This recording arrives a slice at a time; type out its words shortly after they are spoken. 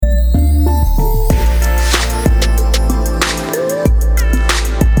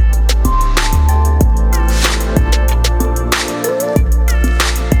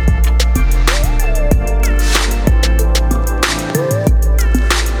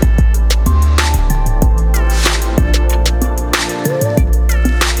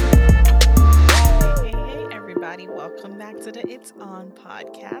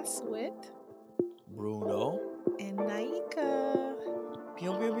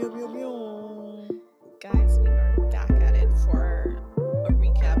pew, pew. Guys, we are back at it for a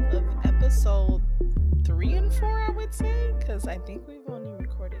recap of episode 3 and 4, I would say, because I think we've only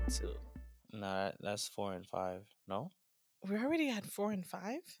recorded two. Nah, that's 4 and 5. No, We already had 4 and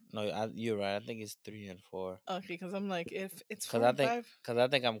 5? no, you're right. I think it's 3 and 4. Okay, because I'm like, if it's Cause four I and think, five, cause I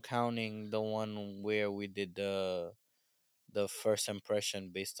think I'm counting the one where we did the first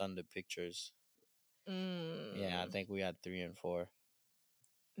impression based on the pictures. Yeah, I mm, think we had 3 and 4.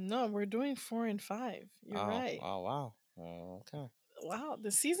 no, we're doing 4 and 5. You're Oh, right. oh wow. Oh, okay. Wow,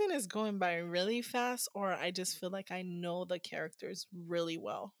 the season is going by really fast, or I just feel like I know the characters really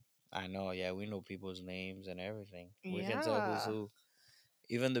well. I know. Yeah, we know people's names and everything. We can tell who's Yeah. who.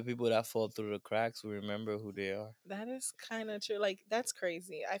 Even the people that fall through the cracks, we remember who they are. That is kind of true. Like, that's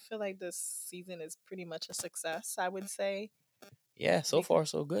crazy. I feel like this season is pretty much a success, I would say. Yeah, so Because, far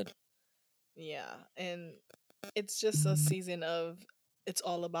so good. yeah. And it's just a season of it's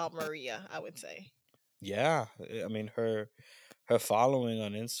all about Maria, I would say. Yeah, I mean her following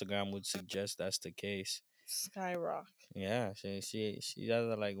on Instagram would suggest that's the case. Skyrock. Yeah, she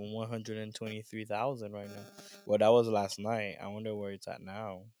has like 123,000 right now. Well, that was last night. I wonder where it's at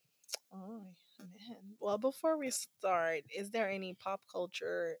now. Oh, man. Well, before we start, is there any pop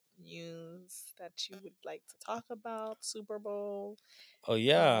culture news that you would like to talk about? Super Bowl? Oh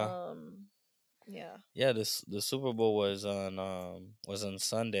yeah, Um, yeah. yeah. The Super Bowl was on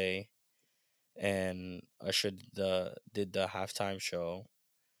Sunday, and Usher did the halftime show,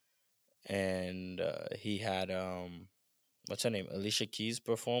 and he had what's her name, Alicia Keys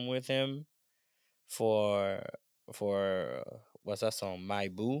perform with him for what's that song, My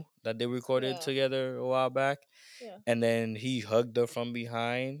Boo, that they recorded Yeah. together a while back. Yeah. And then he hugged her from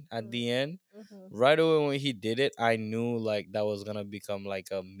behind at Mm-hmm. the end. Mm-hmm. Right away when he did it, I knew like that was gonna become like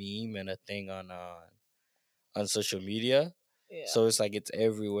a meme and a thing on social media. Yeah. So it's like it's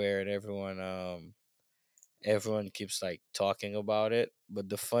everywhere and everyone keeps like talking about it. But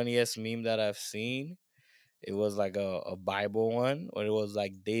the funniest meme that I've seen, it was like a Bible one when it was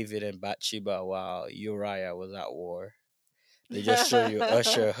like David and Bathsheba while Uriah was at war. They just show you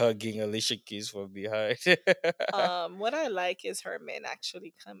Usher hugging Alicia Keys from behind. What I like is her man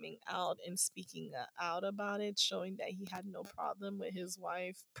actually coming out and speaking out about it, showing that he had no problem with his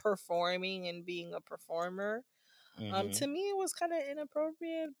wife performing and being a performer. hmm To me, it was kind of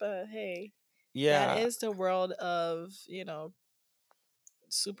inappropriate, but hey, that Yeah, is the world of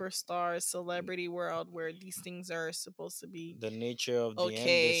superstars, celebrity world where these things are supposed to be the nature of the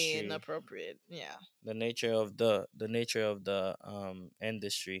okay and industry, appropriate. Yeah. the nature of the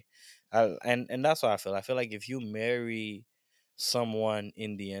industry, and that's what I feel. I feel like if you marry someone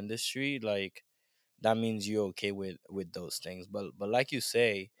in the industry, like that means you're okay with those things. But like you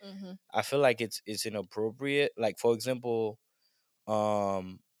say, Mhm. I feel like it's inappropriate. Like for example,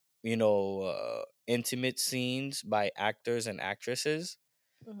 um, intimate scenes by actors and actresses.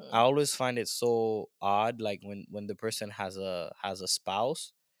 I Mhm. always find it so odd, like when the person has a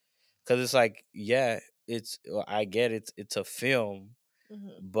spouse, because it's like, yeah, I get it's a film,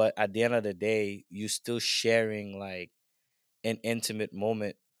 Mhm. but at the end of the day, you still sharing like an intimate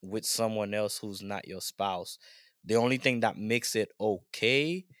moment with someone else who's not your spouse. The only thing that makes it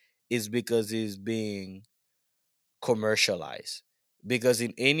okay is because it's being commercialized. Because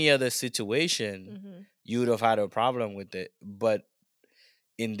in any other situation, Mhm. you would have had a problem with it. But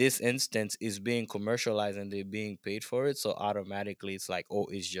in this instance, it's being commercialized and they're being paid for it. So automatically it's like, oh,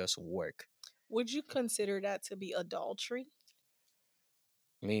 it's just work. Would you consider that to be adultery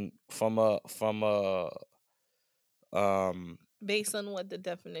I mean, um based on what the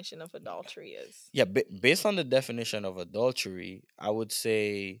definition of adultery is? yeah, based on the definition of adultery, I would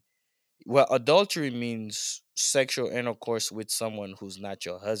say, well, adultery means sexual intercourse with someone who's not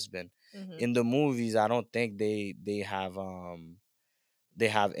your husband. Mhm. In the movies, I don't think they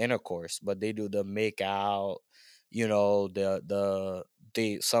have intercourse, but they do the make out,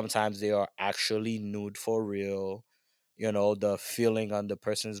 they sometimes they are actually nude for real, the feeling on the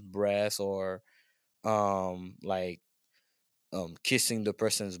person's breast or like kissing the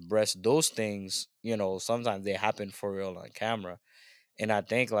person's breast. Those things, sometimes they happen for real on camera. And I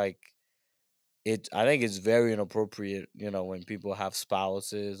think like I think it's very inappropriate, when people have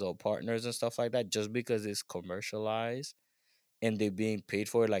spouses or partners and stuff like that, just because it's commercialized and they're being paid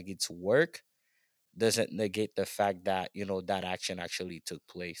for it like it's work, doesn't negate the fact that, that action actually took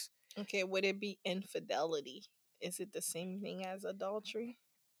place. Okay, would it be infidelity? Is it the same thing as adultery?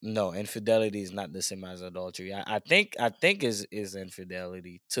 No, infidelity is not the same as adultery. I think is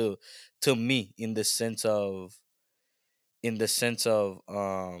infidelity to me, in the sense of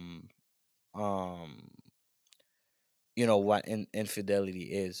um what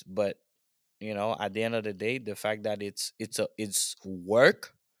infidelity is. But at the end of the day, the fact that it's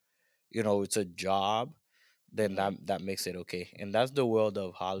work, it's a job, then Hmm. that makes it okay. And that's the world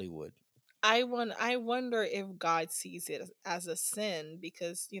of Hollywood. I wonder if God sees it as a sin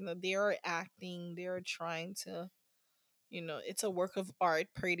because they are acting, they are trying to, it's a work of art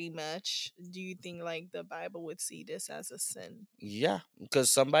pretty much. Do you think like the Bible would see this as a sin? Yeah,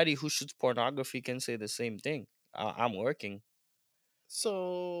 because somebody who shoots pornography can say the same thing. I'm working.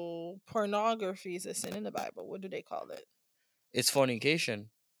 So pornography is a sin in the Bible. What do they call it? It's fornication.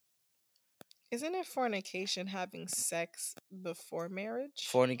 Isn't it fornication having sex before marriage?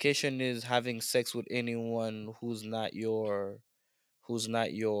 Fornication is having sex with anyone who's not your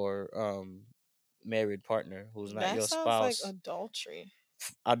married partner, who's not That your sounds like spouse. adultery.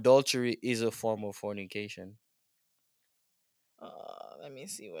 Adultery is a form of fornication. Let me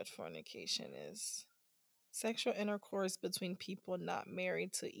see what fornication is. Sexual intercourse between people not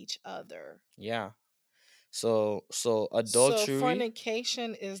married to each other. Yeah. So So adultery,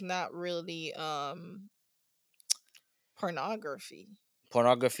 fornication is not really pornography.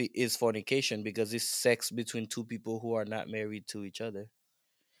 pornography is fornication because it's sex between two people who are not married to each other.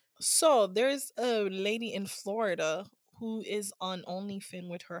 So there's a lady in Florida who is on OnlyFans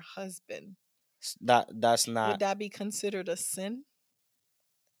with her husband. That's Would not. that be considered a sin?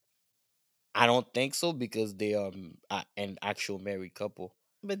 I don't think so because they are an actual married couple.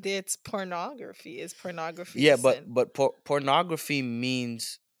 But it's pornography. Is pornography a Yeah, but sin? but pornography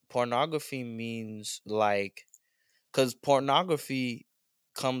means like, because pornography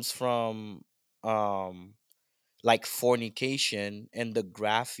comes from um like fornication, and the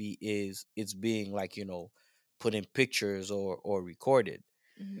graphy is it's being like put in pictures or recorded,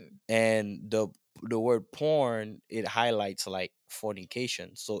 Hmm. and the word porn, it highlights like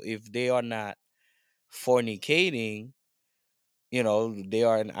fornication. So if they are not fornicating, they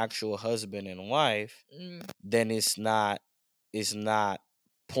are an actual husband and wife, Mm. then it's not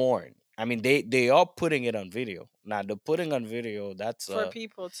porn. I mean, they are putting it on video. Now the putting on video, that's For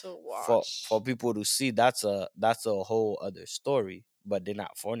people to for watch. people to see, that's a whole other story, but they're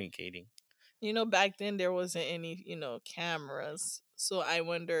not fornicating. Back then there wasn't any, cameras. So I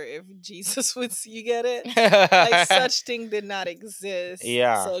wonder if Jesus would see, you get it? Like such thing did not exist.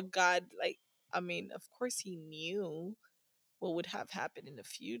 Yeah. So God, like, I mean, of course he knew what would have happened in the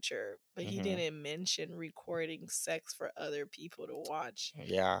future, but he Hmm. didn't mention recording sex for other people to watch.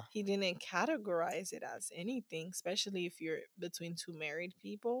 Yeah. He didn't categorize it as anything, especially if you're between two married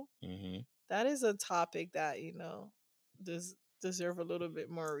people. Hmm. That is a topic that, does deserve a little bit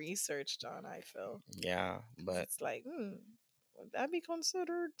more research, John, I feel. Yeah, 'Cause but it's like, would that be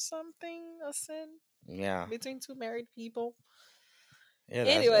considered something, a sin yeah, between two married people? yeah,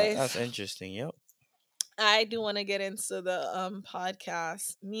 that's Anyways, interesting. Yep. I do want to get into the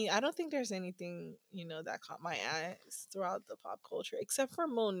podcast. I don't think there's anything, that caught my eyes throughout the pop culture except for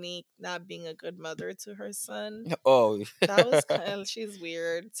Monique not being a good mother to her son. Oh. That was kind of, she's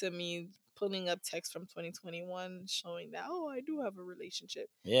weird to me, pulling up text from 2021 showing that, oh, I do have a relationship.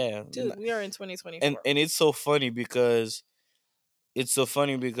 Yeah. Dude, we are in and 2024. and it's so funny because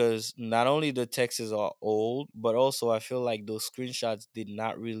not only the texts are old, but also I feel like those screenshots did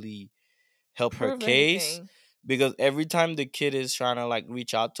not really help her Prove case, anything. because every time the kid is trying to like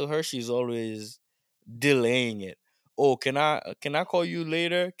reach out to her, she's always delaying it. Oh, can I call you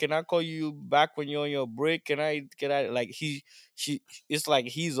later? Can I call you back when you're on your break? Can I like she it's like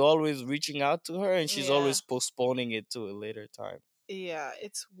he's always reaching out to her and she's Yeah. always postponing it to a later time. Yeah,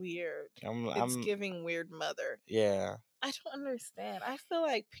 it's weird. It's I'm giving weird mother. Yeah. I don't understand. I feel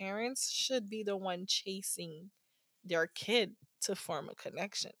like parents should be the one chasing their kid to form a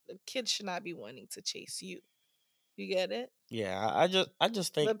connection. The kid should not be wanting to chase you. You get it? Yeah, I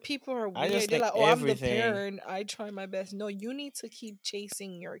just think But people are I just weird. They're think like, "Oh, I'm the everything parent. I try my best." No, you need to keep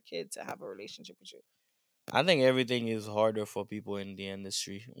chasing your kid to have a relationship with you. I think everything is harder for people in the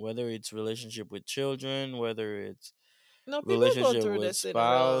industry, whether it's relationship with children, whether it's No, people go relationship through with this in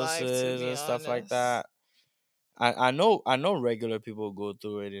real life. To spouses be and stuff like honest, that. I know regular people go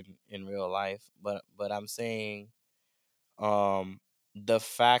through it in real life, but I'm saying um the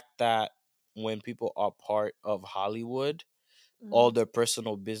fact that when people are part of Hollywood, all mm. their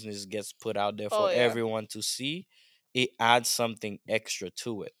personal business gets put out there Oh for yeah, everyone to see, it adds something extra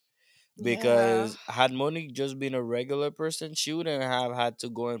to it. yeah. Because had Monique just been a regular person, she wouldn't have had to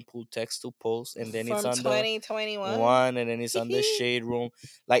go and pull text to post, and then it's From on the 2021, one, and then it's on the shade room.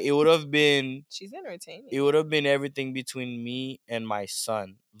 Like she's entertaining. it would have been everything between me and my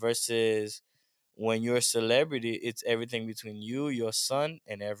son, versus when you're a celebrity, it's everything between you, your son,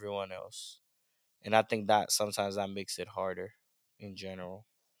 and everyone else. And I think that sometimes that makes it harder in general.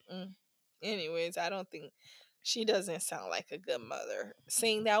 Mm. Anyways, I don't think she doesn't sound like a good mother.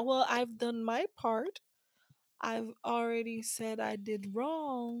 Saying that, well, I've done my part. I've already said I did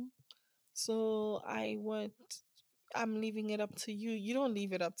wrong. So I'm leaving it up to you. You don't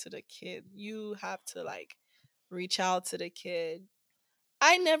leave it up to the kid. You have to like reach out to the kid.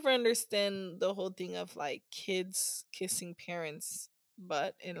 I never understand the whole thing of like kids kissing parents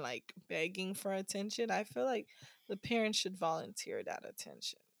butt and like begging for attention. I feel like the parent should volunteer that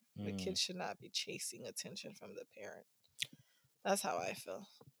attention. The Mm. kid should not be chasing attention from the parent. That's how I feel.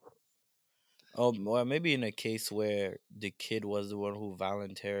 Oh, well, maybe in a case where the kid was the one who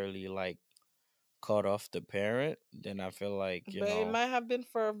voluntarily like cut off the parent, then I feel like, But it might have been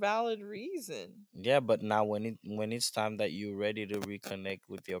for a valid reason. yeah. But now when it's time that you're ready to reconnect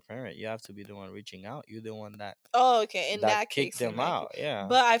with your parent, you have to be the one reaching out. You're the one Oh, okay. In that that kicked case, in them that case. out. Yeah.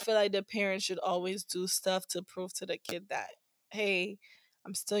 But I feel like the parent should always do stuff to prove to the kid that, hey,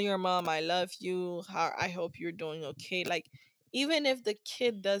 I'm still your mom. I love you. How I hope you're doing okay. Like, even if the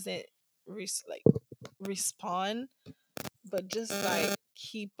kid doesn't like respond, but just like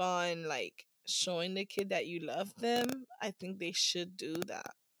keep on like showing the kid that you love them. I think they should do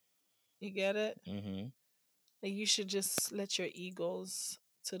that. You get it? Mhm. Like you should just let your egos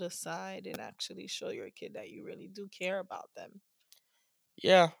to the side and actually show your kid that you really do care about them.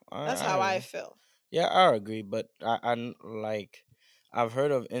 Yeah, That's I how I agree. feel. Yeah, I agree. But like I've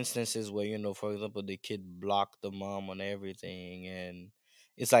heard of instances where, for example, the kid blocked the mom on everything, and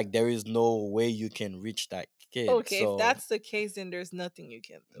it's like there is no way you can reach that kid. Okay, if So that's the case, then there's nothing you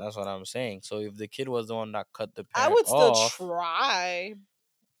can do. that's what I'm saying. So if the kid was the one that cut the I parent would still off, try,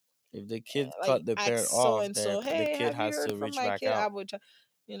 if the kid like cut the ask parent so off, and so, the hey, kid have you has heard to from reach my back kid? I out. would try,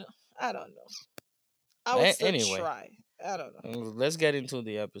 I don't know. I would still Anyway, try. I don't know. let's get into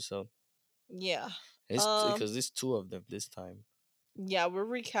the episode. Yeah. It's Um. because it's two of them this time. Yeah, we're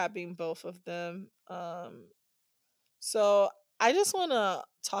recapping both of them. So I just want to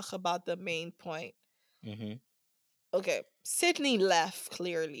talk about the main point. Mhm. Okay, Sydney left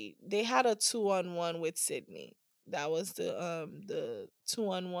clearly. They had a 2-on-1 with Sydney. That was the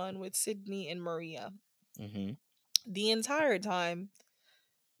 2-on-1 with Sydney and Maria. Mhm. The entire time,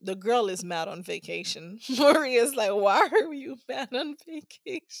 the girl is mad on vacation. Maria's like, "Why are you mad on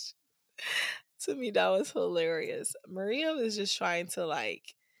vacation?" To me, that was hilarious. Maria was just trying to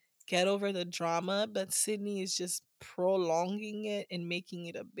like get over the drama, but Sydney is just prolonging it and making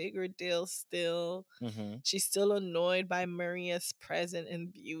it a bigger deal still. Mhm. She's still annoyed by Maria's present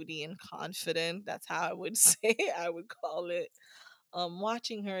and beauty and confident. That's how I would say I would call it.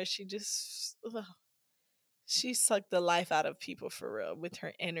 Watching her, she just she sucked the life out of people for real with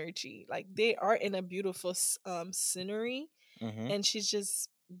her energy. Like they are in a beautiful scenery, Mhm. and she's just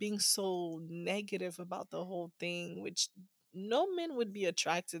being so negative about the whole thing, which no man would be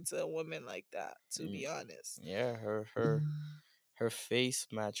attracted to a woman like that, to Mm, be honest. yeah, her face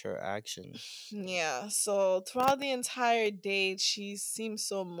match her actions. Yeah, so throughout the entire date, she seems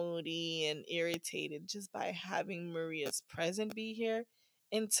so moody and irritated just by having Maria's present be here.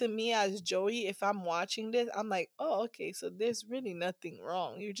 And to me, as Joey, if I'm watching this, I'm like, oh, okay, so there's really nothing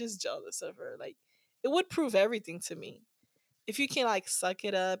wrong. You're just jealous of her. Like, it would prove everything to me. If you can, like, suck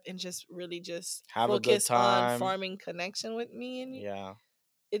it up and just really just Have a good focus on time. farming connection with me, and Yeah.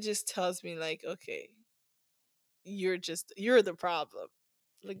 it just tells me, like, okay, you're the problem.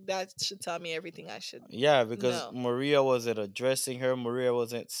 Like, that should tell me everything I should Yeah, because know. Maria wasn't addressing her. Maria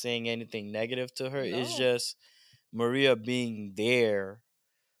wasn't saying anything negative to her. It's No, just Maria being there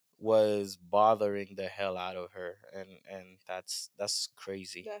was bothering the hell out of her, and that's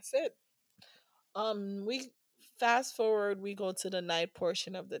crazy. that's it. We fast forward. We go to the night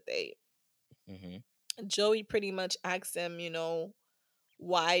portion of the date. Hmm. Joey pretty much asks him,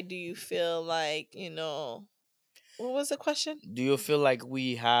 why do you feel like, what was the question? Do you feel like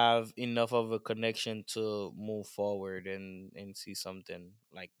we have enough of a connection to move forward and see something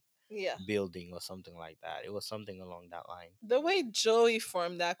like Yeah. building or something like that? It was something along that line. The way Joey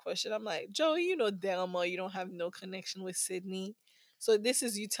formed that question, I'm like, Joey, damn well you don't have no connection with Sydney. So this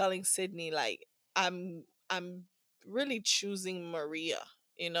is you telling Sydney like I'm really choosing Maria,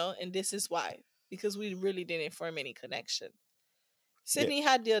 and this is why. Because we really didn't form any connection. Yeah, Sydney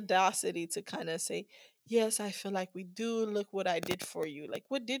had the audacity to kind of say, yes, I feel like we do. Look what I did for you. Like,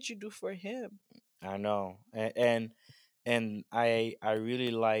 what did you do for him? I know, and I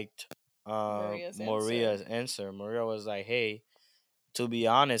really liked Maria's answer. Maria's answer. Maria was like, "Hey, to be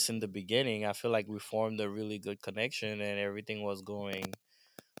honest, in the beginning, I feel like we formed a really good connection and everything was going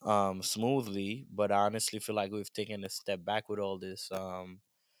smoothly, but I honestly feel like we've taken a step back with all this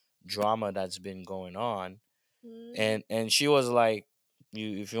drama that's been going on. Mm, And she was like,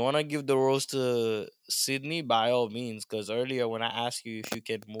 you, if you want to give the rose to Sydney, by all means, because earlier when I asked you if you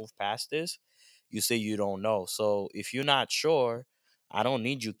can move past this, you say you don't know. So if you're not sure, I don't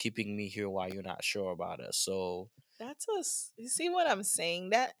need you keeping me here while you're not sure about us. So that's us. You see what I'm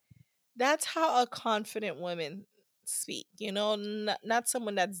saying? That's how a confident woman speak. You know, not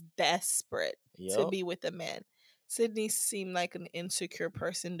someone that's desperate to yep. be with a man. Sydney seemed like an insecure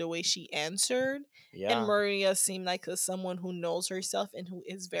person the way she answered, and Yeah. Maria seemed like someone who knows herself and who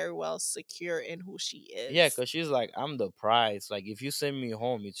is very well secure in who she Yeah, is. because she's like, I'm the prize. Like, if you send me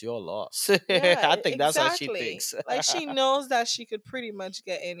home, it's your loss. Yeah, I think that's how she exactly. thinks. Like she knows that she could pretty much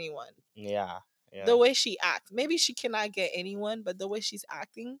get anyone. Yeah, The yeah. way she acts, maybe she cannot get anyone, but the way she's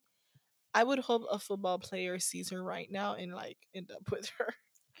acting, I would hope a football player sees her right now and like end up with her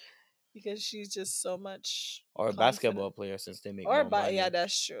because she's just so much Or a confident. basketball player since they make Or more yeah, money.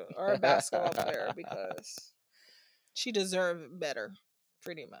 that's true. Or a basketball player because she deserved better,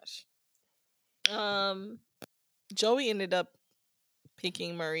 pretty much. Um, Joey ended up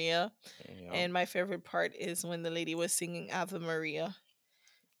picking Maria, Yeah. and my favorite part is when the lady was singing Ave Maria.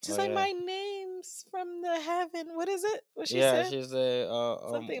 Oh She's like, yeah. "My name's from the heaven." What is it? What she Yeah, said? she said,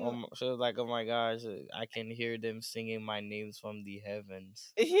 Something. she was like, oh my gosh, I can hear them singing my names from the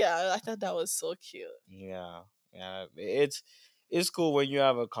heavens. Yeah, I thought that was so cute. Yeah, yeah, it's cool when you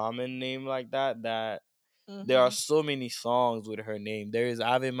have a common name like that. That there are Hmm. so many songs with her name. There is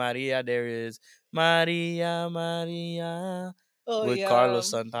Ave Maria. There is Maria Maria Oh with yeah. Carlos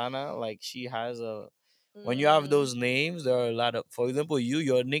Santana. Like she has a. When you have those Mm-hmm. names, there are a lot of. For example,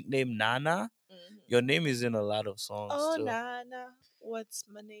 your nickname Nana. Hmm. Your name is in a lot of songs Oh too. Nana, what's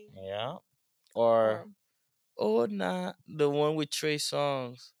my name? Yeah. Or Or oh nah, the one with Trey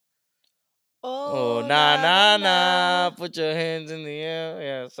Songs. Oh oh na na na na na. na, put your hands in the air.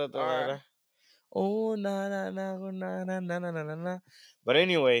 Yeah, something like Or that. Oh na na na oh, na na na na na na na. But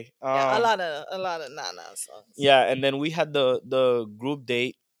anyway, yeah, a lot of Nana songs. yeah, and then we had the group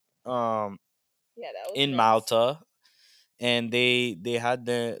date, um, Yeah, that was in nice. Malta, and they had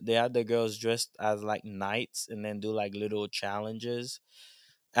the girls dressed as like knights, and then do like little challenges.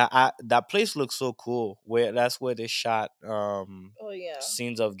 That place looks so cool. Where that's where they shot Oh yeah,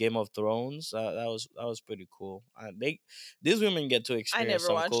 scenes of Game of Thrones. That was pretty cool. These women get to I experience never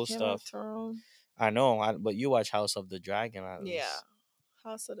some watched cool Game of stuff. Thrones. I know, but you watch House of the Dragon at Yeah, least.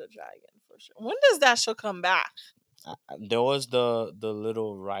 House of the Dragon for sure. When does that show come back? There was the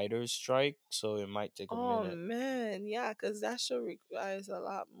little writers strike, so it might take a Oh minute. man, yeah, because that show requires a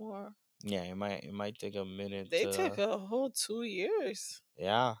lot more. Yeah, it might take a minute They took to. a whole 2 years.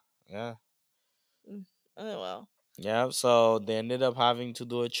 Yeah, yeah. Mm. Oh well, Yeah, so they ended up having to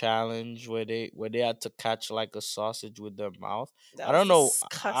do a challenge where they had to catch like a sausage with their mouth. I that was don't know.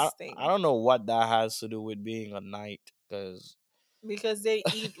 I disgusting don't know what that has to do with being a knight, because because they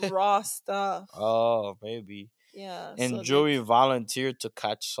eat raw stuff. oh maybe. Yeah, And so they Joey volunteered to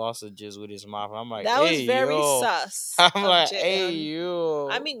catch sausages with his mouth. I'm like, that was hey very yo. sus I'm of like, J. hey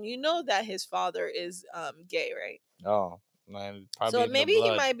I yo. mean, you know that his father is gay, right? Oh man, probably So in the maybe he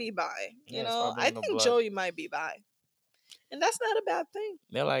blood. might be bi. Yeah, You it's know, probably I in the think blood. Joey might be bi, and that's not a bad thing.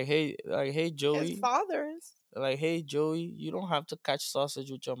 They're like, hey His Joey. father is. They're like, hey Joey, you don't have to catch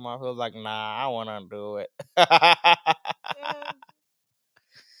sausage with your mouth. He was like, nah, I wanna do it. Yeah,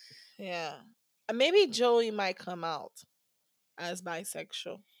 yeah. Maybe Joey might come out as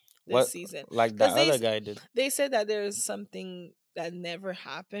bisexual this What, season like because that other guy did? they said that there's something that never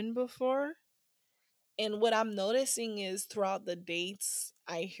happened before. And what I'm noticing is throughout the dates,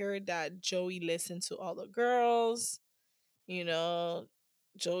 I heard that Joey listened to all the girls. You know,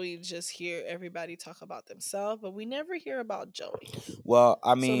 Joey just hear everybody talk about themselves, but we never hear about Joey. Well,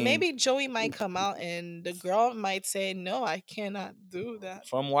 I So mean, maybe Joey might come out and the girl might say, "No, I cannot do that.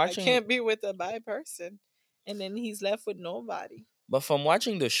 from I watching, can't be with a bi person." And then he's left with nobody. from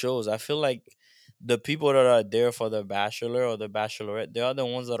watching the shows, I feel like the people that are there for the Bachelor or the Bachelorette, they are the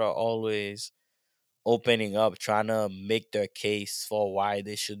ones that are always opening up, trying to make their case for why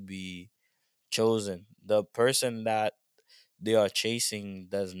they should be chosen. The person that they are chasing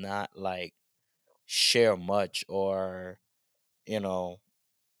does not like share much, or you know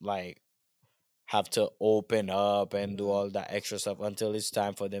like have to open up and do Mm. all that extra stuff until it's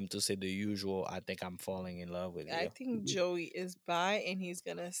time for them to say the usual, I think I'm falling in love with I you. think Joey is bi and he's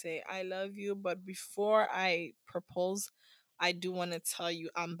gonna say, "I love you, but before I propose, I do want to tell you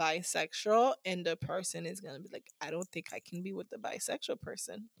I'm bisexual." And the person is gonna be like, "I don't think I can be with the bisexual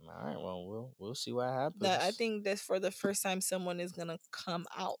person." All right, well, we'll see what That I happens. think that's for the first time someone is gonna come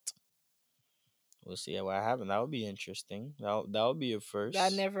out. We'll see what happens. That would be interesting. That would be a That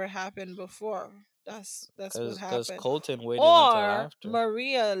first. never happened before. That's what Cause happened. Colton waited until Or after.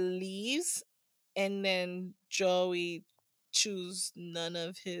 Maria leaves and then Joey choose none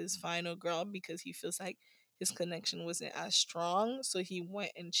of his final girl because he feels like his connection wasn't as strong, so he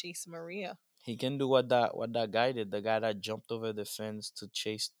went and chased Maria. He can do what that guy did. The guy that jumped over the fence to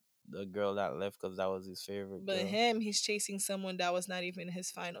chase the girl that left because that was his favorite But girl. him, he's chasing someone that was not even his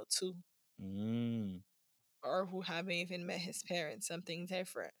final two, Mm, or who haven't even met his parents. Something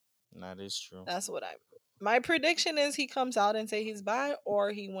different. that is true. That's what I. My prediction is he comes out and say he's bi,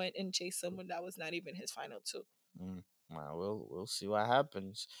 or he went and chased someone that was not even his final two. Mm. Well, we'll see what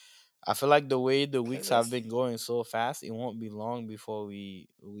happens. I feel like the way the Cause weeks have it's been going so fast, it won't be long before we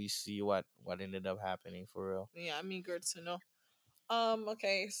see what ended up happening for real. yeah, I'm eager to know.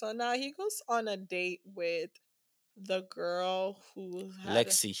 Okay, so now he goes on a date with the girl who had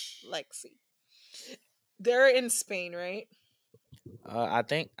Lexi, Lexi. They're in Spain, right? I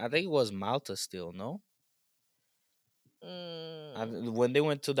think it was Malta still. No, Mm. when they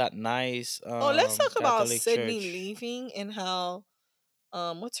went to that nice Oh, let's talk about Catholic Sydney church. leaving and how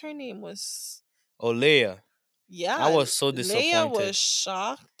what's her name was Oh, Leia, I yeah, was so Leia was disappointed.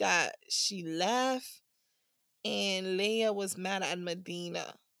 shocked that she left and Leia was mad at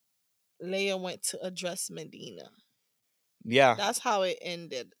Medina. Leia went to address Medina. Yeah, That's how it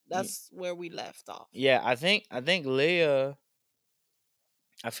ended. y- That's where we left off. yeah. I think Leia.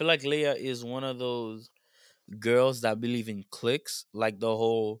 I feel like Leia is one of those girls that believe in cliques, like the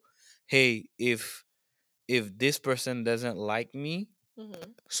whole, hey, if this person doesn't like me, Hmm.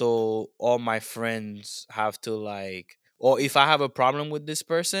 so all my friends have to like, or if I have a problem with this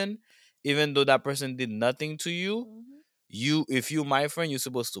person, even though that person did nothing to you, Hmm. if you my friend, you're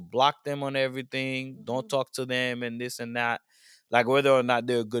supposed to block them on everything, don't Hmm. talk to them and this and that, like whether or not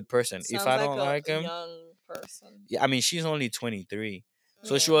they're a good person. If Sounds I like don't a like him, young person. yeah, I mean she's only 23,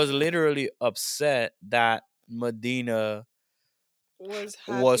 so she Yeah. was literally upset that Medina Was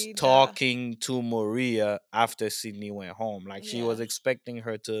was happy that talking to Maria after Sydney went home. Like she yeah, was expecting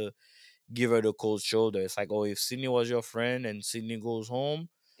her to give her the cold shoulder. It's like, oh, if Sydney was your friend and Sydney goes home,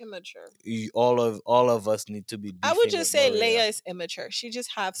 immature. all of us need to be I would beefing just with say Maria. Leia is immature. She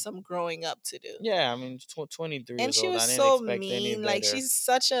just have some growing up to do. Yeah, I mean, 23 And years she old. was I didn't so expect any mean. Like better. she's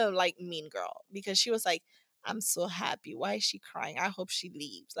such a like mean girl because she was like, "I'm so happy. Why is she crying? I hope she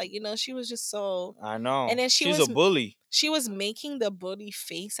leaves." Like she was just so. I And know then she's a bully. she was making the bully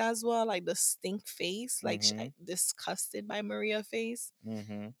face as well, like the stink face, like Mhm. disgusted by Maria face.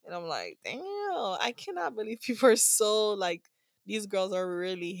 Mhm. And I'm like, damn, I cannot believe people are so like these girls are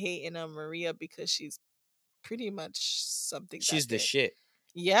really hating on Maria because she's pretty much something that She's the they shit.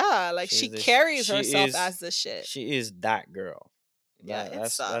 yeah, like she She's carries she herself is as the shit. she is that girl. Yeah, it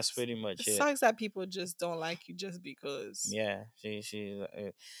That's sucks. pretty It much it. sucks that people just don't like you just because. Yeah,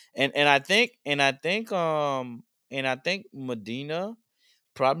 and I think Medina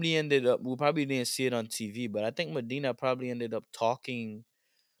probably ended up. We probably didn't see it on TV, but I think Medina probably ended up talking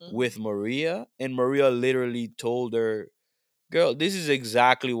Hmm. with Maria, and Maria literally told her, "Girl, this is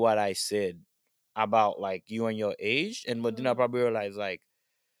exactly what I said about like you and your age." And Medina Hmm. probably realized like,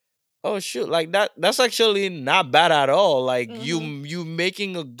 "Oh shoot, like that's actually not bad at all. Like you Hmm. you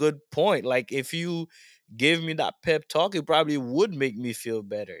making a good point. Like if you gave me that pep talk, it probably would make me feel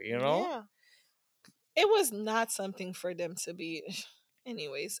better, you know?" Yeah. It was not something for them to be.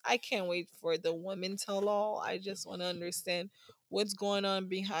 Anyways, I can't wait for the women tell all. I just want to understand what's going on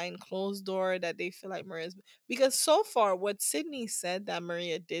behind closed door that they feel like Maria's. Because so far, what Sydney said that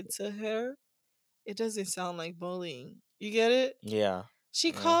Maria did to her, it doesn't sound like bullying. You get it? Yeah.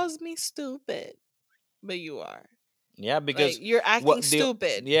 She Yeah. calls me stupid, but you are. Yeah, Like, because you're acting what the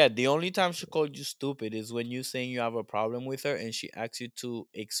stupid. yeah, the only time she called you stupid is when you saying you have a problem with her and she asks you to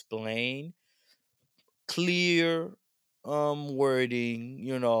explain clear wording,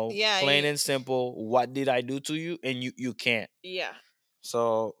 Yeah, plain and simple, what did I do to you? And you can't. yeah.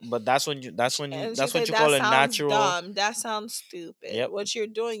 So, but And she that's what said, you that call a sounds natural. dumb. That sounds stupid. Yep. What you're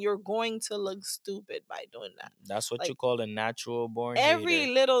doing, you're going to look stupid by doing that. That's what you Like, call a natural born every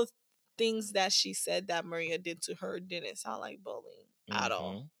hater. little things that she said that Maria did to her didn't sound like bullying at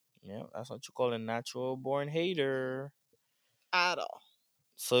all. Mhm. Yeah, that's what you call a natural born hater. At all.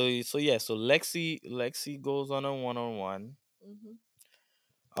 So Lexi goes on a one-on-one.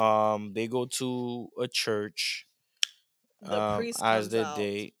 Hmm. They go to a church The priest as comes the out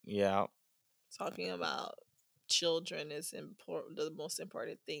date. Yeah, talking about children is important, the most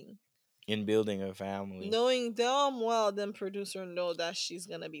important thing. in building a family. Knowing damn well, then producer know that she's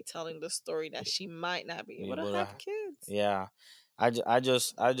gonna be telling the story that she might not be able to Able to, have kids. yeah. I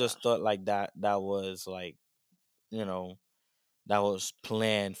just Wow. thought like that was like, you know, that was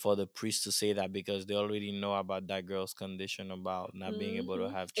planned for the priest to say that because they already know about that girl's condition about not being able to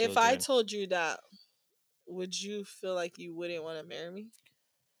have If I children. told you that, would you feel like you wouldn't want to marry me?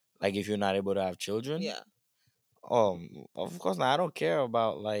 Like if you're not able to have children, Yeah. of course not. I don't care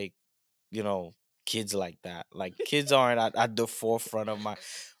about like, you know, kids like that. Like kids aren't at the forefront of my,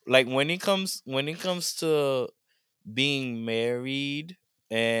 like when it comes to being married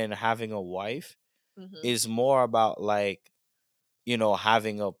and having a wife Hmm. is more about like,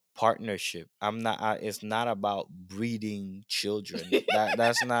 having a partnership. It's not about breeding children.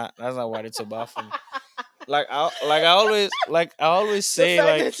 That's not what it's about for me. Like I always The say,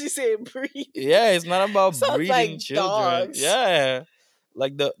 fact like, that you say breed yeah, it's not about sounds breeding like children. dogs. Yeah.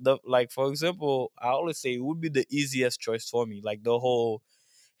 Like the like for example, I always say it would be the easiest choice for me. Like the whole,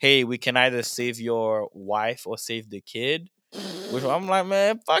 hey, we can either save your wife or save the kid. Which I'm like,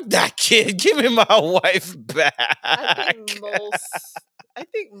 man, fuck that kid. Give me my wife I think back. I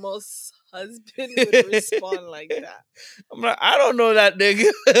think most husband would respond like that. I'm like, I don't know that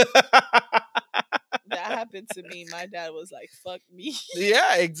nigga. That happened to me. My dad was like, "Fuck me."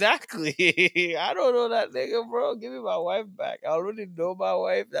 Yeah, exactly. I don't know that nigga, bro. Give me my wife back. I already know my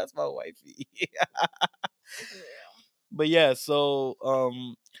wife. That's my wifey. Yeah. But yeah, so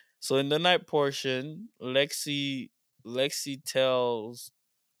in the night portion, Lexi tells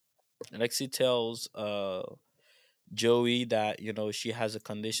Lexi tells Joey that, she has a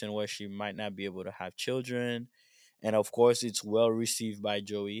condition where she might not be able to have children. And of course it's well received by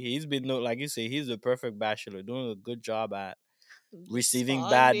Joey. He's been like you say, he's the perfect bachelor, doing a good job at receiving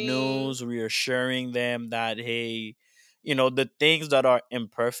bad Responding. news, reassuring them that, hey, the things that are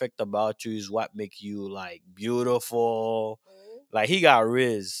imperfect about you is what make you like beautiful. Mhm. Like he got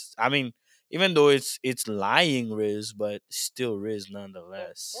Riz. I mean, even though it's lying Riz, but still Riz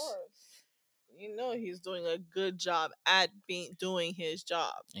Of nonetheless. course. You know he's doing a good job at being doing his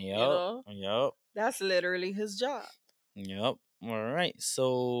job. You Yep. know? Yep. That's literally his job. Yep. All right.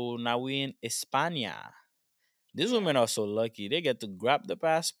 So now we in España. These Yeah. women are so lucky. They get to grab the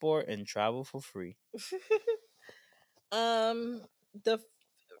passport and travel for free. um the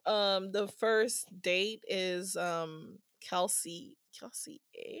first date is Kelsey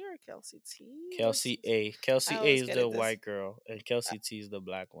A or Kelsey T. What's I Kelsey A always is get the it this. white girl, and uh, Kelsey T is the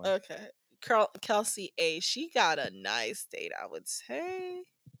black one. Okay. Kelsey A. She got a nice date, I would say.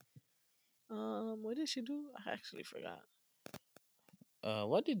 What did she do? I actually forgot.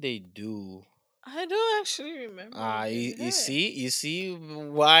 What did they do? I don't actually remember what they You did. see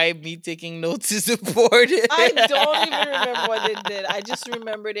why me taking notes is important. I don't even remember what they did. I just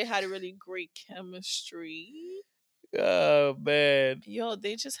remember they had really great chemistry. Oh man, Yo,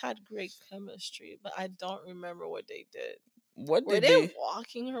 they just had great chemistry, but I don't remember what they did. what Were did they they?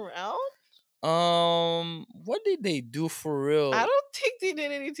 walking around? What did they do for I real? don't think they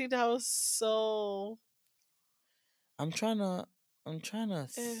did anything that was so. I'm trying to, I'm trying to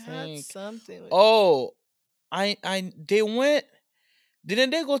It had think. something with. Oh, they went.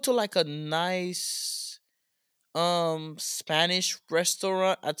 Didn't they go to like a nice Spanish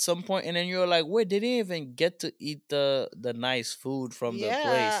restaurant at some point, and then you're like, wait, they didn't even get to eat the nice food from the Yeah,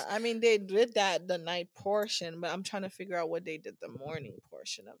 place. I mean they did that the night portion, but I'm trying to figure out what they did the morning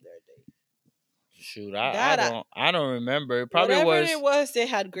portion of their date. Shoot, I That don't remember. whatever it was, they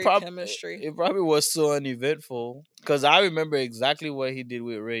had great chemistry. It probably was so uneventful because I remember exactly what he did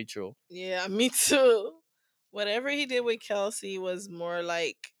with Rachel. Yeah, me too. Whatever he did with Kelsey was more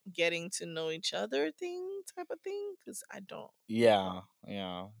like getting to know each other thing type of thing. Because I don't know. Yeah,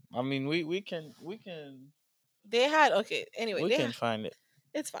 yeah. I mean, we can They had okay. Anyway, we can find it.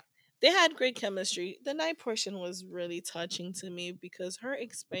 it's fine. They had great chemistry. The night portion was really touching to me because her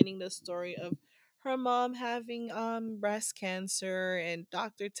explaining the story of her mom having breast cancer and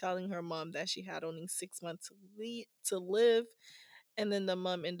doctor telling her mom that she had only 6 months to live, and then the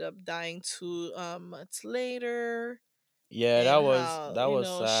mom ended up dying 2 months later, Yeah, and that how was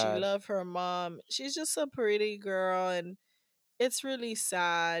she sad. loved her mom. She's just a pretty girl, and it's really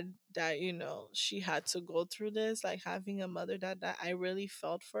sad that she had to go through this, like having a mother that died. I really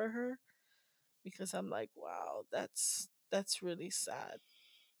felt for her because I'm like, wow, that's really sad.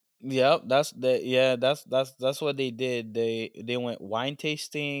 Yep, that's what they did. They went wine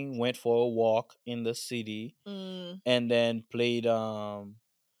tasting, went for a walk in the city, Mm. and then Played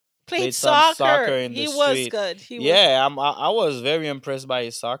played some soccer soccer. in the He was street. good. He was Yeah, I was very impressed by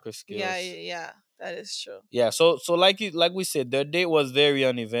his soccer yeah, skills. yeah, yeah. That is true. Yeah, so like we said, the date was very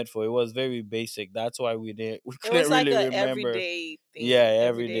uneventful. It was very basic. That's why we It couldn't was like really a remember. everyday Yeah, thing,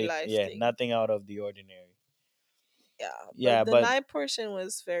 every everyday day. life Yeah, thing. nothing out of the ordinary. Yeah, Yeah, but the but night portion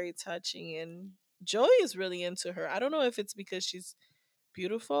was very touching, and Joey is really into her. I don't know if it's because she's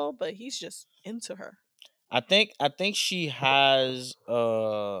beautiful, but he's just into her. I think she has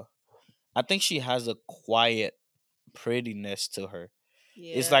I think she has a quiet prettiness to her.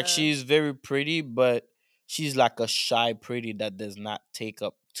 It's like Yeah, she's very pretty, but she's like a shy pretty that does not take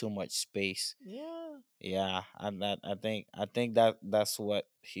up too much space. yeah. Yeah, I think that's what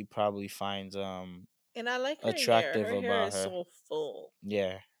he probably finds And I like her hair. attractive Her hair about is her. so full.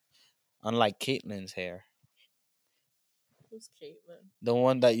 Yeah, unlike Caitlyn's hair, Who's Caitlyn? the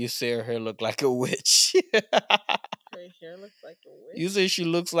one that you say her hair look like a witch. Her hair looks like a You say witch. she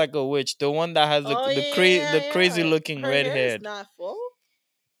looks like a witch. The one that has the Oh the yeah, yeah, crazy the yeah, crazy yeah. looking Her red hair is head. not full.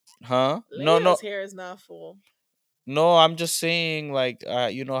 Huh? No, no, Leia's hair is not full. no. I'm just saying, like,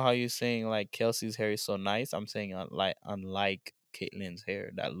 you know how you saying like Kelsey's hair is so nice. I'm saying unlike Caitlyn's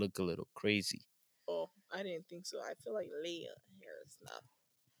hair that look a little crazy. Oh, I didn't think so. I feel like Leia hair is not.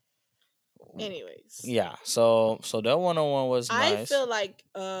 Anyways, Yeah. So that 101 was I nice. feel like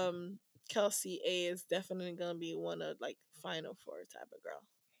Kelsey A is definitely gonna be one of like Final Four type of girl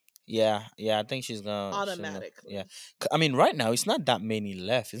Yeah, yeah. I think she's gonna. Yeah. automatically. I mean, right now it's not that many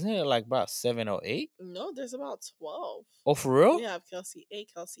left, isn't it? Like about 7 or 8. No, there's about 12. Oh, for We real? have Kelsey A,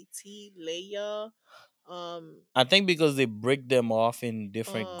 Kelsey T, Leia, um, I think because they break them off in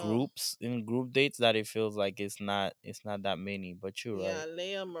different uh, groups in group dates that it feels like it's not that many. But you're yeah, right.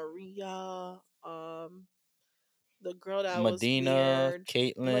 Leia Maria, the girl that was Medina, weird.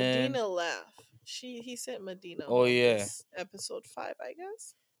 Caitlyn. Medina left. He sent Medina Oh home yeah. this episode 5, I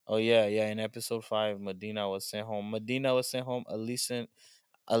guess. Oh yeah, yeah. In episode 5, Medina was sent home. Medina was sent home.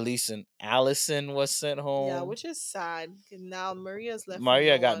 Elise and Allison was sent Yeah, home. which is sad. 'Cause now Maria's left with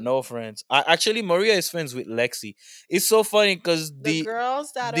Maria no got one. no friends. Actually, Maria is friends with Lexi. It's so funny because The the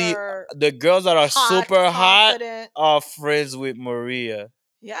girls that the are the girls that are hot, super hot confident, are friends with Maria.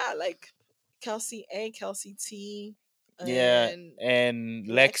 yeah, like Kelsey A, Kelsey T, Yeah, and and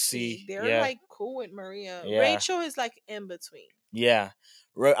Lexi. Lexi, they're Yeah, like cool with Maria. yeah, Rachel is like in between, yeah.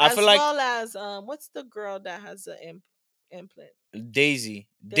 I feel as like well as what's the girl that has the implant? Daisy.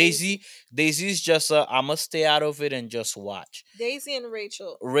 Daisy, Daisy's just I'ma stay out of it and just watch. Daisy and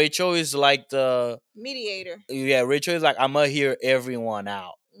Rachel, Rachel is like the mediator. yeah. Rachel is like I'ma hear everyone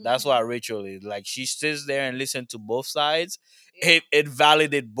out. That's Hmm. what Rachel is like. She sits there and listen to both sides. Yeah. It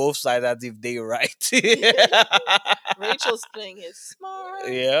validate both sides as if they right. Rachel's playing his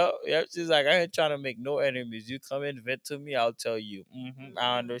smart. Yeah, yeah. She's like, I ain't trying to make no enemies. You come and vent to me, I'll tell you. I Hmm.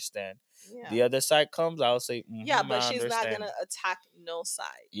 understand. Yeah. The other side comes, I'll say, Yeah, but I she's not understand. gonna attack no side,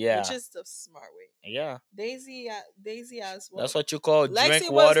 which Yeah, is the smart way. yeah. Daisy, Daisy as That's well. what you call drink Lexi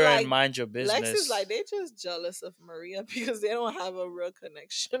was water and like, mind your Lexi's business. like they just jealous of Maria because they don't have a real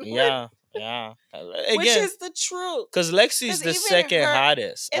connection with, Yeah, yeah. which Again, is the truth. because Lexi's Because the even second her,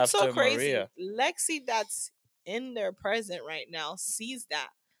 hottest it's so after crazy. Maria. Lexi, that's in their present right now, sees that.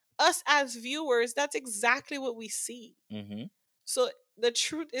 Us as viewers, that's exactly what we see. Hmm. So the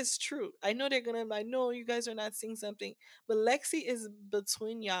truth is true. I know they're gonna be like, no, you guys are not seeing something, but Lexi is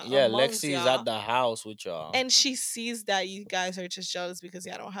between y'all, Yeah, amongst Lexi is at y'all, the house with y'all. and she sees that you guys are just jealous because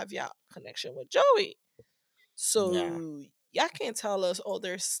y'all don't have y'all connection with Joey. Yeah, So y'all can't tell us, oh,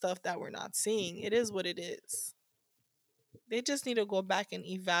 there's stuff that we're not seeing. It is what it is. They just need to go back and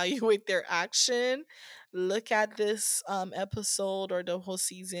evaluate their action, look at this episode or the whole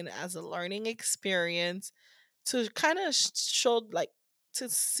season as a learning experience to kind of show like to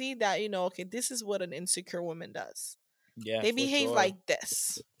see that okay, this is what an insecure woman does. yeah, They for behave sure. like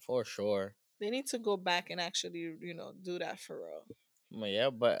this. For sure. They need to go back and actually do that for real Yeah,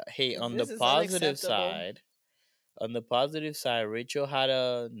 but hey, because this is unacceptable. on the positive side, Rachel had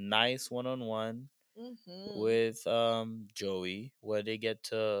a nice one-on-one Hmm. with Joey where they get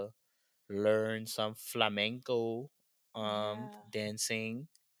to learn some flamenco Yeah. dancing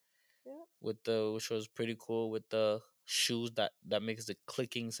Yeah. with the which was pretty cool with the shoes that makes the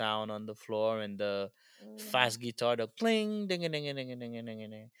clicking sound on the floor and the Hmm. fast guitar the cling ding ding ding ding ding ding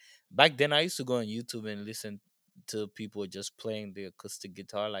ding. Back then I used to go on YouTube and listen to people just playing the acoustic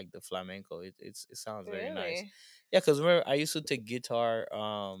guitar like the flamenco. It sounds very nice. Really? Yeah, because remember I used to take guitar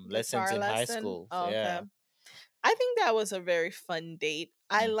lessons Guitar in high lesson? school. Oh, okay. Yeah. I think that was a very fun date.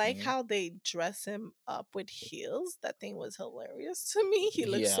 I like Hmm. how they dress him up with heels. That thing was hilarious to me. He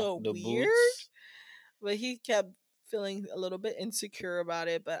looked Yeah, so the weird, boots. but he kept feeling a little bit insecure about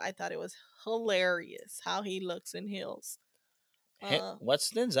it. But I thought it was hilarious how he looks in heels. Uh, What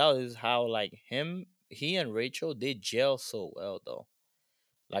stands out is how like he and Rachel they gel so well though.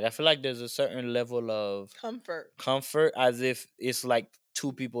 Like I feel like there's a certain level of comfort. comfort as if it's like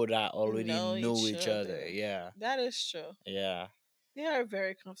two people that already know knew each each other. other. Yeah. That is true. Yeah. They are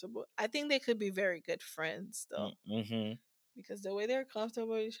very comfortable. I think they could be very good friends though. Mm-hmm. Because the way they're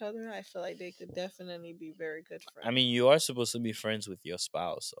comfortable with each other, I feel like they could definitely be very good I friends. mean, you are supposed to be friends with your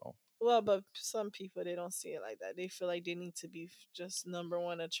spouse, so. Well, but some people they don't see it like that. They feel like they need to be just number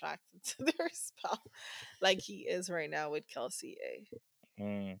one attracted to their spouse, like he is right now with Kelsey A. I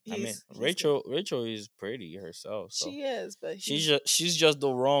mean, He's good. Rachel is pretty herself, so She is, but she's he's. just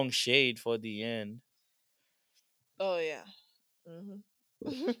the wrong shade for the end. Oh yeah.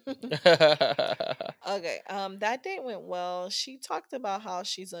 Okay. That date went well. She talked about how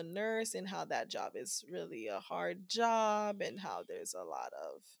she's a nurse and how that job is really a hard job and how there's a lot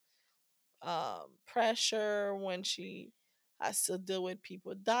of pressure when she has to deal with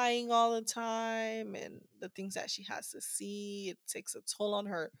people dying all the time and the things that she has to see. It takes a toll on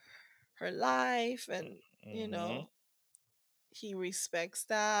her life, and you Hmm. know he respects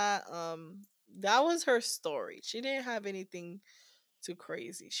that. That was her story. She didn't have anything too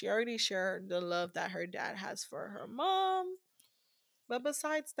crazy. She already shared the love that her dad has for her mom, but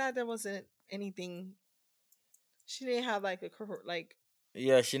besides that, there wasn't anything. She didn't have like like.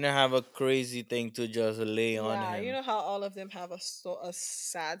 Yeah, she didn't have a crazy thing to just lay on Yeah, you him. know how all of them have a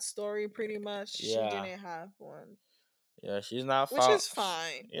sad story pretty much. She Yeah, didn't have one, yeah, she's not which is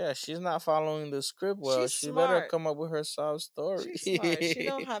fine. Yeah, she's not following the script well. She's She better smart. come up with her sob story. She's smart. She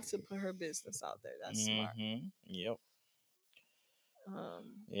don't have to put her business out there. That's smart. Yep.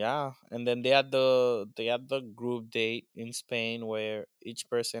 Um, Yeah, and then they had the group date in Spain where each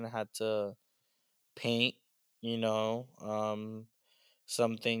person had to paint, you know,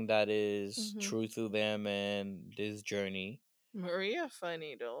 something that is mhm. true to them and this journey. Maria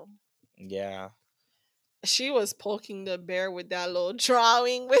funny though. Yeah, She was poking the bear with that little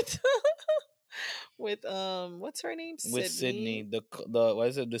drawing with with what's her name? with Sydney, Sydney. the what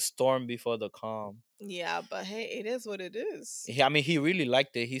is it? The storm before the calm. Yeah, but hey, it is what it is. I mean, he really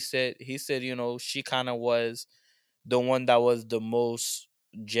liked it. He said, you know, she kind of was the one that was the most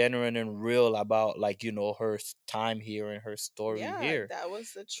genuine and real about, like, you know, her time here and her story Yeah, here. that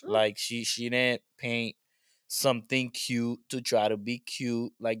was the truth. Like she didn't paint something cute to try to be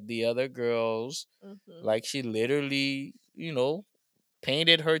cute like the other girls. Hmm. Like she literally, you know,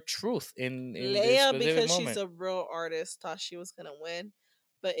 painted her truth in this Leia, specific because she's moment. a real artist, thought she was gonna win,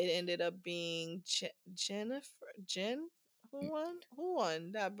 but it ended up being Jennifer. Jen, who won? Who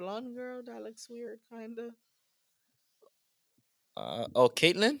won? That blonde girl that looks weird, kinda. Oh,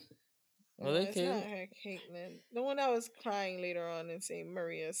 Caitlyn? Was No, it it's not Caitlyn? her, Caitlyn. The one that was crying later on and saying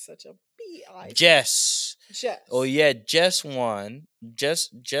Maria is such a bitch. Jess. Oh Jess. yeah, Jess won. Jess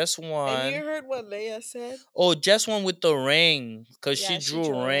And you won. heard what Leia said? Oh, Jess won with the ring because she Yeah, she drew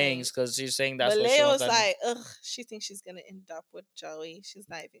drew a ring. rings because she's saying But that's what she Leia wants. was And like, ugh, she thinks she's gonna end up with Joey. She's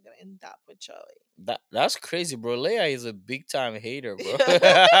not even gonna end up with Joey. that's crazy, bro. Leia is a big time hater, bro.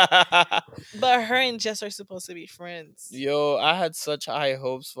 But her and Jess are supposed to be friends. Yo, I had such high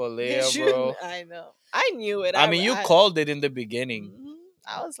hopes for Leia, Did you? bro. I know. I knew it. I mean, you called it in the beginning. Mhm.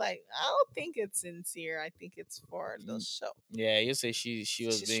 I was like, I don't think it's sincere. I think it's for the show. Yeah, you say she was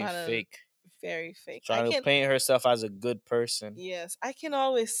She's being trying to fake, very fake. I trying to can paint herself as a good person. Yes, I can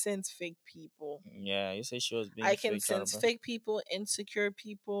always sense fake people. Yeah, you say she was being I can fake, trying to. sense fake people, insecure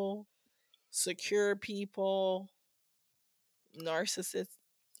people, secure people, narcissists.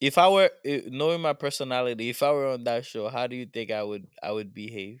 If I were knowing my personality, if I were on that show, how do you think I would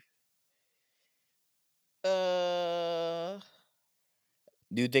behave? Uh,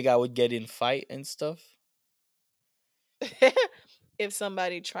 Do you think I would get in fight and stuff? if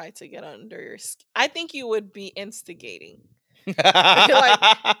somebody tried to get under your skin, I think you would be instigating. Like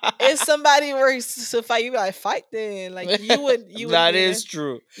if somebody were to fight you, like fight then. Like you would That be is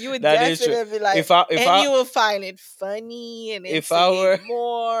true. you would That is true. definitely be like, If and I you will find it funny and if I instigate were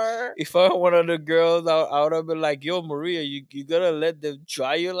more. if I were one of the girls, I would have been like, "Yo, Maria, you gonna let them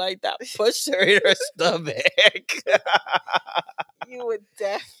try you like that? Push her in her stomach." You would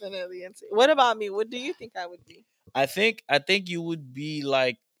definitely instigate. What about me? What do you think I would be? I think you would be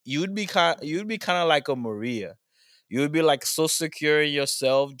like you would be kind of like a Maria. You would be like so secure in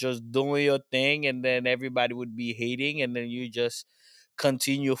yourself, just doing your thing, and then everybody would be hating, and then you just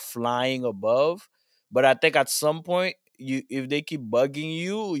continue flying above. But I think at some point, you if they keep bugging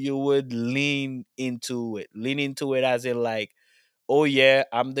you, you would lean into it. Lean into it as in like, oh yeah,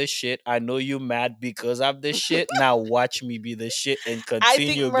 I'm the shit. I know you mad because I'm the shit. Now watch me be the shit and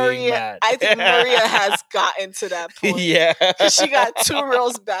continue being mad. I think Maria has gotten to that point Yeah. because she got two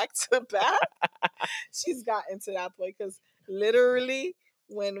rows back to back. She's gotten to that point because literally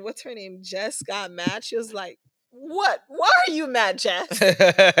when what's her name Jess got mad, she was like. What? Why are you mad, Jess?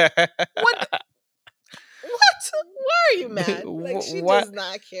 What? What? Why are you mad? Like she What? does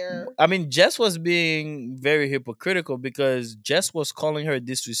not care I mean, Jess was being very hypocritical because Jess was calling her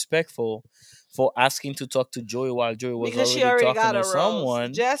disrespectful for asking to talk to Joey while Joey was because she already already talking got to a rose.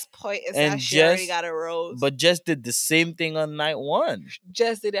 someone, Jess' point is that and she already Jess, got a rose. but Jess did the same thing on night one.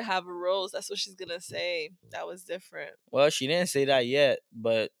 Jess didn't have a rose. That's what she's gonna say. That was different. Well, she didn't say that yet,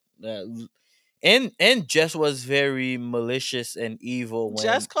 but and Jess was very malicious and evil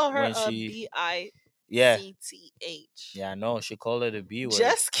Jess called her when a she, yeah, BICTH. yeah, I know she called her the B word.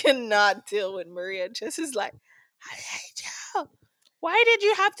 Jess cannot deal with Maria. Jess is like, I hate you. Why did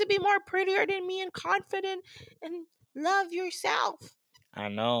you have to be more prettier than me and confident and love yourself? I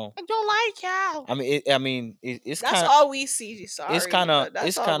know. I don't like you. It's That's kind of all we see. Sorry, but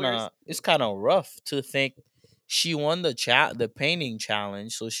that's all we're. it's kind of rough to think she won the painting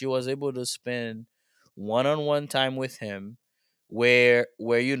challenge, so she was able to spend one-on-one time with him, where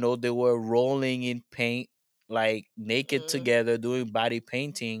they were rolling in paint like naked Mm, together doing body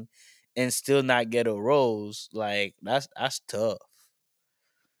painting, and still not get a rose. Like that's tough,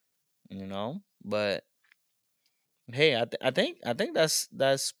 But hey, I think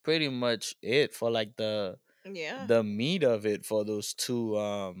that's pretty much it for like yeah. the meat of it for those two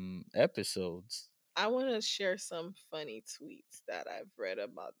episodes. I want to share some funny tweets that I've read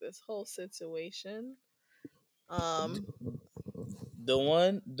about this whole situation. D- Um, the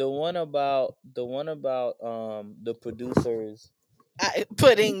one about the producers,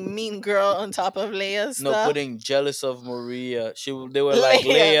 putting Mean Girl on top of Leia's no, stuff. putting jealous of Maria. They were like,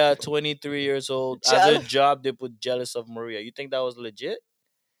 Leia, Leia, 23 years old, as a jealous. job they put jealous of Maria. You think that was legit?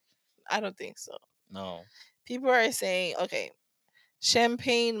 I don't think so. No. People are saying, okay,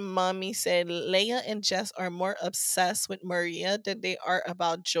 Champagne Mommy said Leia and Jess are more obsessed with Maria than they are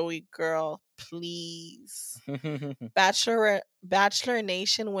about Joey girl. Please. Bachelor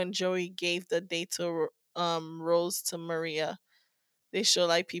Nation when Joey gave the date to Rose to Maria. They show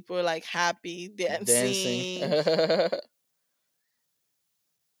like people like happy Dancing. dancing.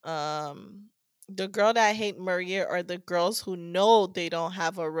 The girl that hate Maria are the girls who know they don't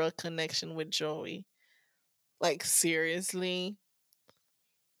have a real connection with Joey. Like seriously.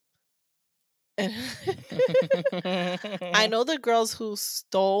 I know the girls who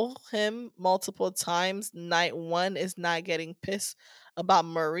stole him multiple times. Night one is not getting pissed about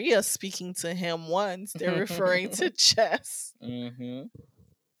Maria speaking to him once. They're referring to Jess. Hmm.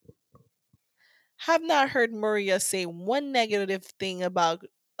 Have not heard Maria say one negative thing about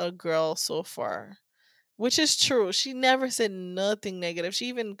a girl so far, which is true. She never said nothing negative. She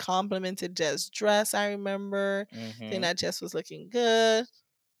even complimented Jess' dress. I remember saying Hmm. that Jess was looking good.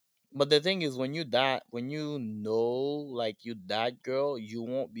 But the thing is, when you know, like, you that girl, you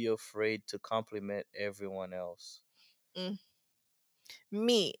won't be afraid to compliment everyone else. Mm.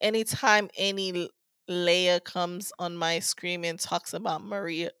 Me, anytime Leia comes on my screen and talks about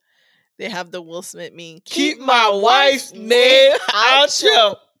Maria, they have the Will Smith meme. Keep Keep my my wife's wife's name name out out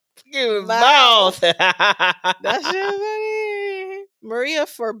your your fucking mouth. mouth. That shit is funny. Maria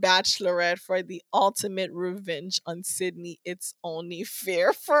for Bachelorette for the ultimate revenge on Sydney. It's only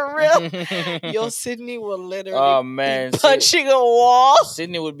fair for real. Yo, Sydney will literally Oh be man, punching a wall.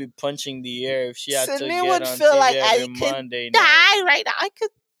 Sydney would be punching the air if she had to Sydney get would on feel TV like every I could Monday night. die right now. I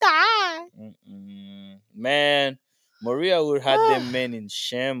could die. Man, Maria would have them men in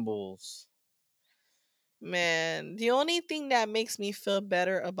shambles. Man, the only thing that makes me feel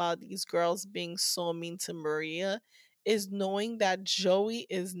better about these girls being so mean to Maria is knowing that Joey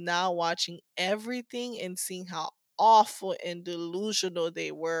is now watching everything and seeing how awful and delusional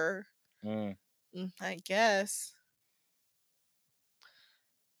they were. Mm. I guess.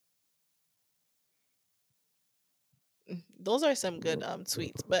 Those are some good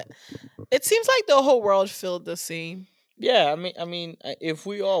tweets, but it seems like the whole world feel the same. Yeah, if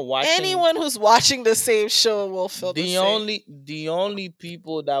we are watching, Anyone who's watching the same show will feel the same, the only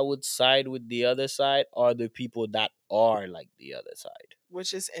people that would side with the other side are the people that are like the other side.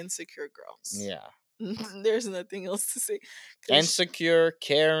 which is insecure girls. Yeah. There's nothing else to say because Insecure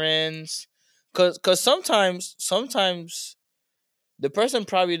Karens, cuz sometimes the person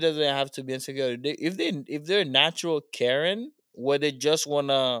probably doesn't have to be insecure. If they're natural Karen, where they just want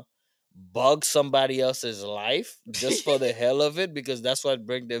to bug somebody else's life just for the hell of it, because that's what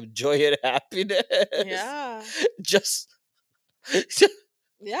brings them joy and happiness. yeah. just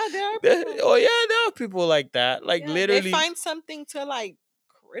Yeah, there are people like oh that. yeah, there are people like that, like Yeah, they literally. find something to like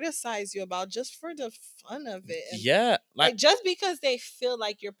criticize you about just for the fun of it. And Yeah, like, like just because they feel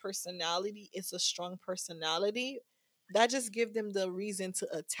like your personality is a strong personality, that just give them the reason to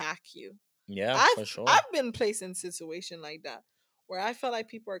attack you. Yeah, I've for sure. I've been placed in situation like that where I feel like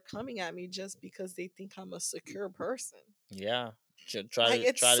people are coming at me just because they think I'm a secure person. Yeah. Like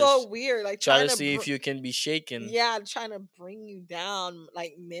it's so weird. Like Try trying to to see if you can be shaken. yeah, trying to bring you down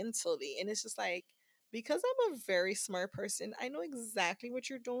like mentally. And it's just like because I'm a very smart person, I know exactly what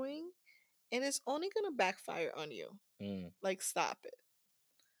you're doing and it's only going to backfire on you. Mm. Like stop it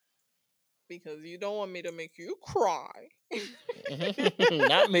because you don't want me to make you cry.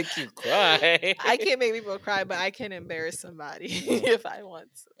 Not make you cry. I can't make people cry, but I can embarrass somebody if I want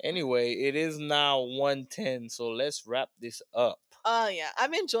to. Anyway, it is now 1:10, so let's wrap this up. Oh yeah,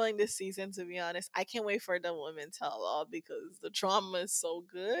 I'm enjoying this season to be honest. I can't wait for the women tell all because the drama is so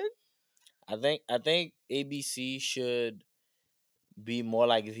good. I think ABC should be more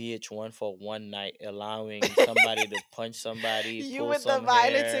like VH1 for one night, allowing somebody to punch somebody, You pull with the some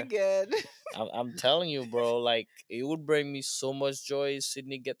violence hair. again. I'm telling you, bro. Like it would bring me so much joy. If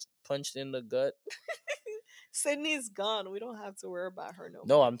Sydney gets punched in the gut. Sydney's gone. We don't have to worry about her no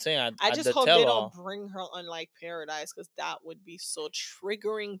No, more. I'm saying I I just the hope they tell don't all. bring her on like Paradise because that would be so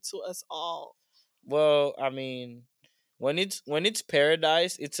triggering to us all. Well, I mean, when it's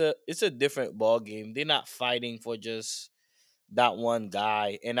paradise, it's a different ball game. They're not fighting for just that one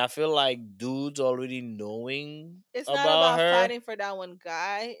guy, and I feel like dudes already knowing It's not about about her. fighting for that one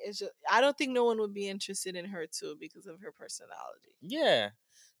guy. It's just I don't think no one would be interested in her too because of her personality. Yeah,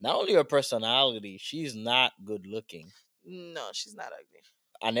 not only her personality, she's not good looking. No, she's not ugly.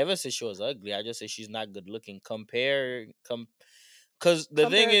 I never said she was ugly. I just said she's not good looking. Cause the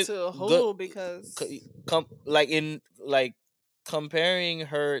thing Compared is to good. who? Because Like comparing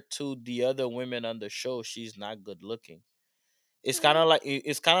her to the other women on the show, she's not good looking. It's kind of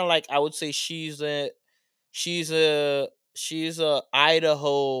like I would say she's a she's a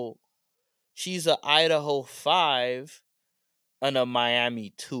Idaho she's a Idaho 5 and a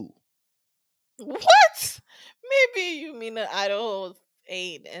Miami 2. what? Maybe you mean an Idaho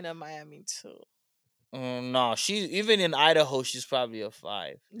 8 and a Miami 2. No, she's even in Idaho she's probably a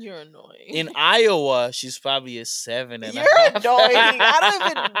 5. You're In annoying. Iowa she's probably a seven and a You're half. annoying.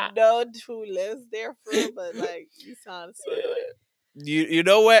 I don't even know who lives there for real, but like you sound so annoying. You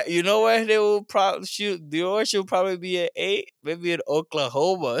know where they will probably shoot. You know where she'll probably be at 8? Maybe in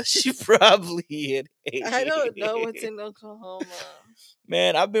Oklahoma. She probably at I don't know what's 8. in Oklahoma.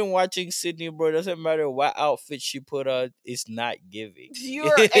 Man, I've been watching Sydney, bro. Doesn't matter what outfit she put on, it's not giving. You're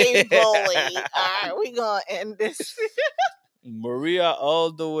a bully. Alright, we gonna end this. Maria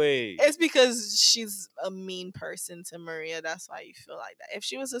all the way. It's because she's a mean person to Maria. That's why you feel like that. If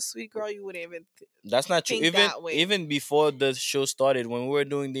she was a sweet girl, you wouldn't even That's not true. think Even that way. even before the show started, when we were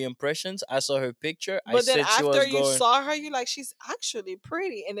doing the impressions, I saw her picture. I But then said she after was you going. saw her, you like she's actually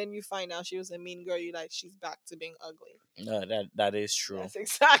pretty, and then you find out she was a mean girl. You like she's back to being ugly. No, that is true. That's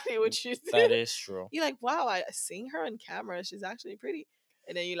exactly what you That did. is true. You're like, wow, I seen her on camera. She's actually pretty.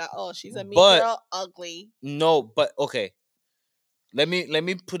 And then you're like, oh, she's a mean But girl, ugly. no, but okay. Let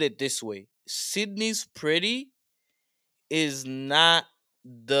me put it this way. Sydney's pretty is not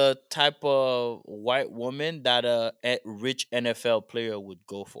the type of white woman that a rich NFL player would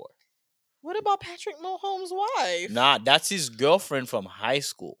go for. What about Patrick Mahomes' wife? Nah, that's his girlfriend from high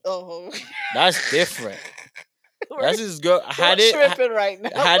school. Oh, That's different. we're That's his girl. we're tripping right now.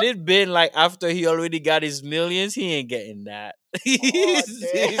 Had it been like after he already got his millions, he ain't getting that. Oh He's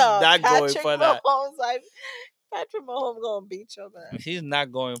damn, not going Patrick for that. Mahomes' wife. Patrick Mahomes gonna beat your man. He's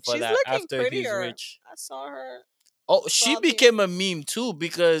not going for She's that looking after he's prettier. rich. I saw her. Oh, I she saw the. became a meme too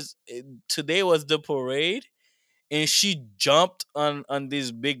because today was the parade and she jumped on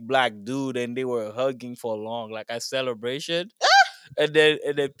this big black dude and they were hugging for long like a celebration. And then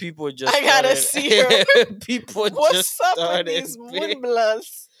people just I gotta started see her. people just What's up with started these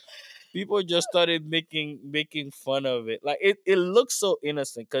moonbloods? people just started making fun of it. Like it looks so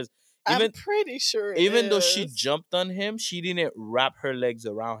innocent because I'm even pretty sure it even though she is. jumped on him, she didn't wrap her legs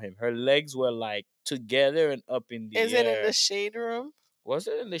around him. Her legs were like together and up in Is the it in the air. shade room? Was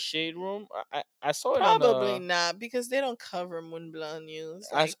it in the shade room? I saw it on Probably a not because they don't cover moonblonde news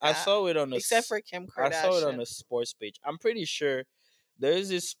I, like I that, saw it on a except s- for Kim I saw it on Kardashian. a sports page. I'm pretty sure there is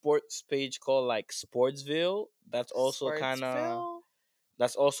this sports page called like Sportsville. Sportsville.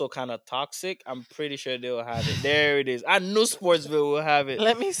 That's also kind of toxic. I'm pretty sure they'll have it. There it is. I knew Sportsville will have it.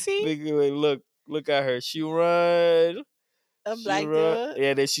 Let me see Look at her. She run. a She black run. dude.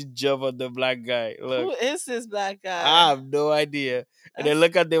 Yeah, then she jump on the black guy. Who Look. is this black I guy? have no idea. And then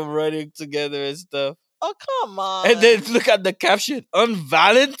That's look at them running together and stuff. oh come And then on. look at the caption on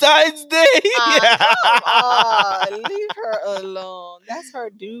Valentine's Day. Ah, come on. Leave her alone. That's her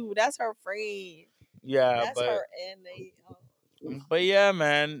dude. That's her friend. Yeah, That's but her and they. Oh. But yeah,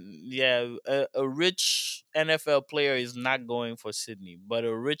 man, yeah, a rich NFL player is not going for Sydney, but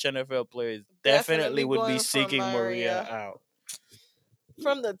a rich NFL player definitely Definitely would be going for seeking Maria Maria. out.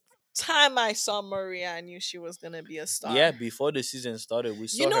 From the time I saw Maria, I knew she was gonna be a Yeah, star. before the season started, we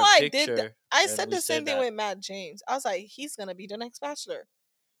You saw know, her picture I and said we the same said thing that. with Matt James. I was like, he's gonna be the next Bachelor.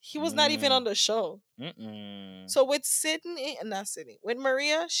 He was not even Mm, on the show. mm-mm. So with Sydney, not Sydney, with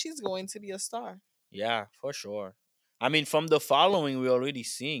Maria, she's going to be a star. Yeah, for sure. I mean, from the following, we're already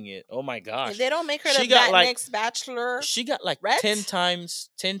seeing it. Oh my If gosh, they don't make her the she got like next Bachelor, she got like Rhett, ten times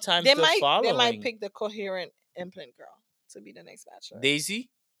the they might following. pick the coherent implant girl to be the next Bachelor. Daisy,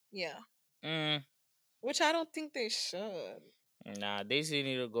 Yeah, mm, which I don't think they should. nah, Daisy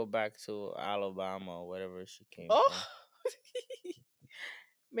need to go back to Alabama or whatever she came Oh, from.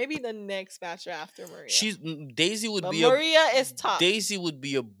 maybe the next Bachelor after Maria. Daisy would But be a Maria is top. Daisy would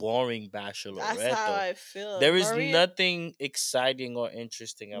be a boring That's bachelorette how though. I feel. There is nothing exciting or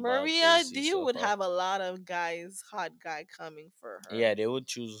interesting about Maria, Daisy you so would far. have a lot of guys, hot guy coming for Yeah, her. they would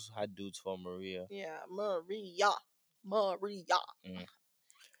choose hot dudes for Maria. Yeah, Maria. Maria. Mm.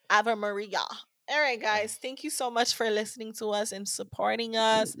 Ava Maria. All right, guys. Thank you so much for listening to us and supporting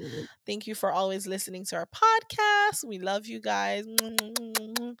us. Thank you for always listening to our podcast. We love you guys.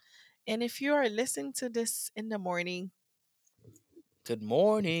 And if you are listening to this in the morning, Good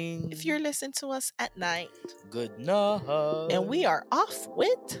if you're morning. listening to us at night, Good and we night. are off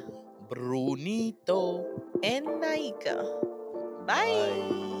with Brunito. and Naika. Bye.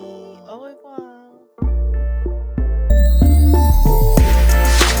 Bye. Au revoir.